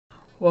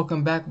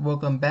Welcome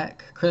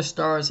back. Chris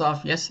started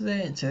off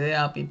yesterday, and today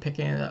I'll be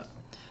picking it up.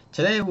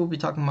 Today we'll be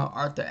talking about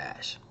Arthur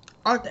Ashe.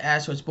 Arthur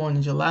Ashe was born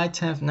on July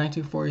 10th,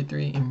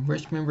 1943 in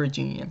Richmond,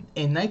 Virginia.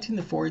 In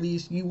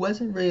 1940s, you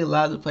wasn't really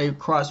allowed to play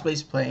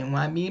cross-race play, and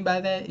what I mean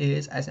by that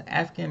is, as an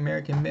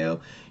African-American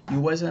male, you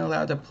wasn't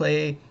allowed to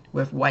play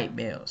with white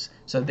males.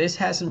 So this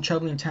had some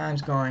troubling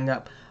times growing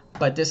up,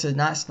 but this did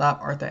not stop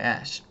Arthur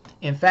Ashe.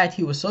 In fact,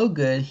 he was so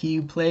good,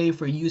 he played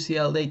for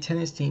UCLA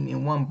tennis team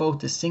and won both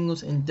the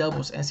singles and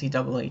doubles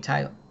NCAA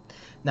title.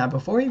 Now,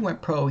 before he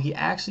went pro, he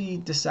actually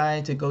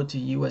decided to go to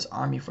U.S.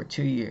 Army for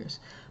 2 years.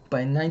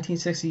 But in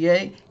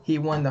 1968, he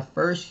won the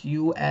first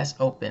U.S.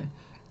 Open.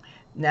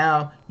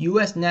 Now,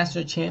 U.S.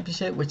 National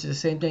Championship, which is the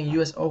same thing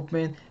U.S.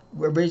 Open,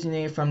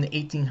 originated from the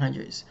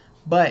 1800s.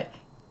 But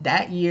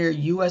that year,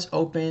 U.S.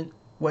 Open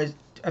was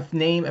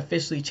name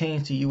officially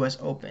changed to U.S.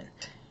 Open.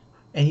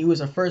 And he was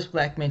the first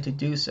black man to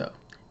do so.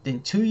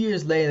 Then 2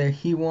 years later,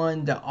 he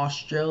won the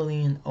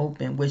Australian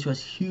Open, which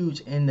was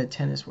huge in the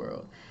tennis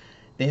world.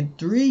 Then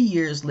 3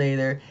 years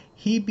later,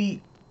 he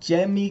beat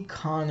Jimmy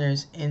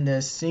Connors in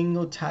the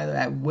single title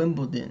at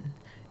Wimbledon.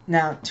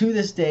 Now, to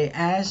this day,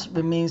 Ashe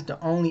remains the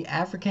only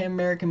African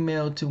American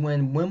male to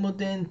win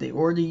Wimbledon, the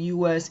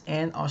US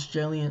and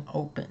Australian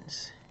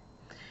Opens.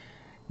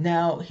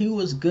 Now, he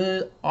was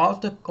good on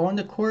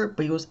the court,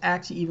 but he was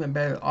actually even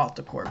better off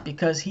the court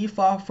because he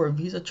fought for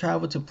visa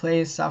travel to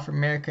play in South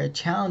America,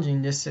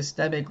 challenging this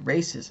systemic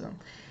racism.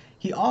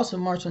 He also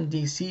marched on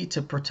D.C.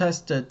 to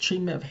protest the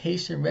treatment of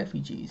Haitian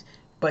refugees,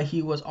 but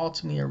he was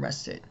ultimately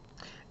arrested.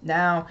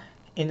 Now,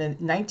 in the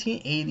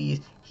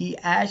 1980s, he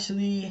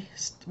actually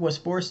was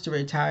forced to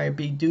retire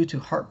due to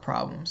heart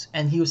problems,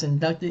 and he was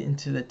inducted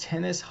into the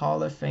Tennis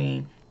Hall of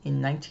Fame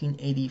in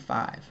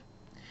 1985.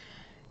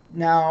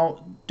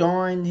 Now,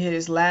 during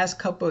his last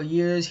couple of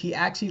years, he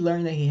actually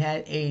learned that he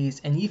had AIDS,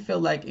 and he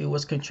felt like it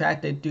was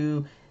contracted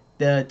through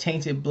the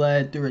tainted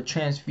blood through a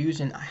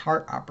transfusion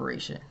heart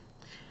operation.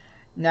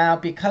 Now,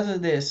 because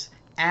of this,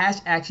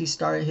 Ashe actually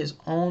started his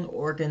own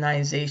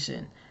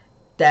organization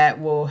that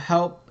will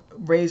help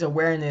raise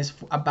awareness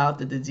about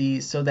the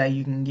disease so that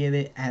you can get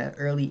it at an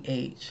early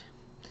age.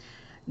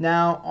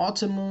 Now,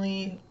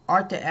 ultimately,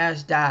 Arthur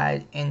Ashe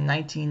died in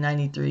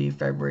 1993,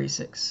 February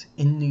 6,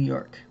 in New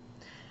York.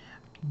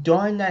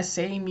 During that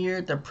same year,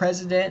 the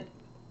President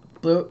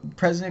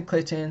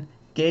Clinton,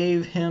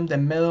 gave him the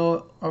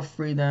Medal of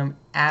Freedom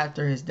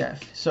after his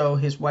death. So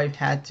his wife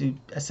had to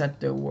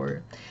accept the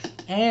award.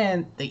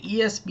 And the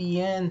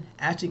ESPN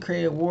actually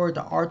created an award,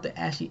 the Arthur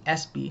Ashe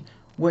ESPY,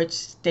 which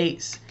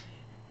states,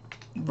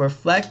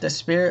 reflect the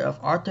spirit of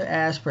Arthur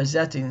Ashe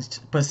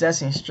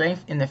possessing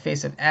strength in the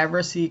face of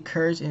adversity,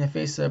 courage in the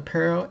face of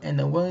peril, and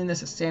the willingness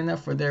to stand up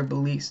for their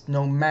beliefs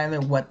no matter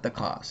what the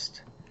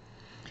cost.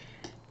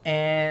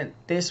 And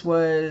this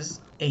was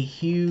a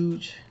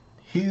huge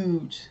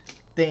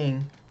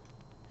thing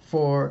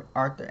for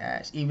Arthur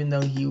Ashe, even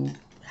though he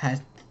has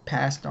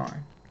passed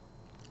on.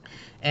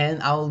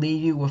 And I'll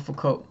leave you with a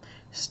quote.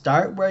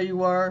 Start where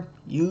you are,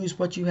 use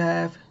what you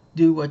have,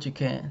 do what you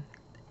can.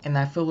 And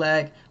I feel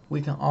like we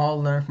can all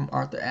learn from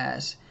Arthur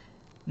Ashe,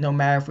 no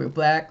matter if we're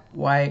black,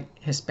 white,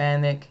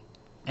 Hispanic,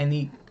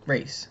 any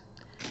race.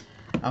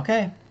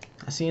 Okay,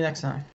 I'll see you next time.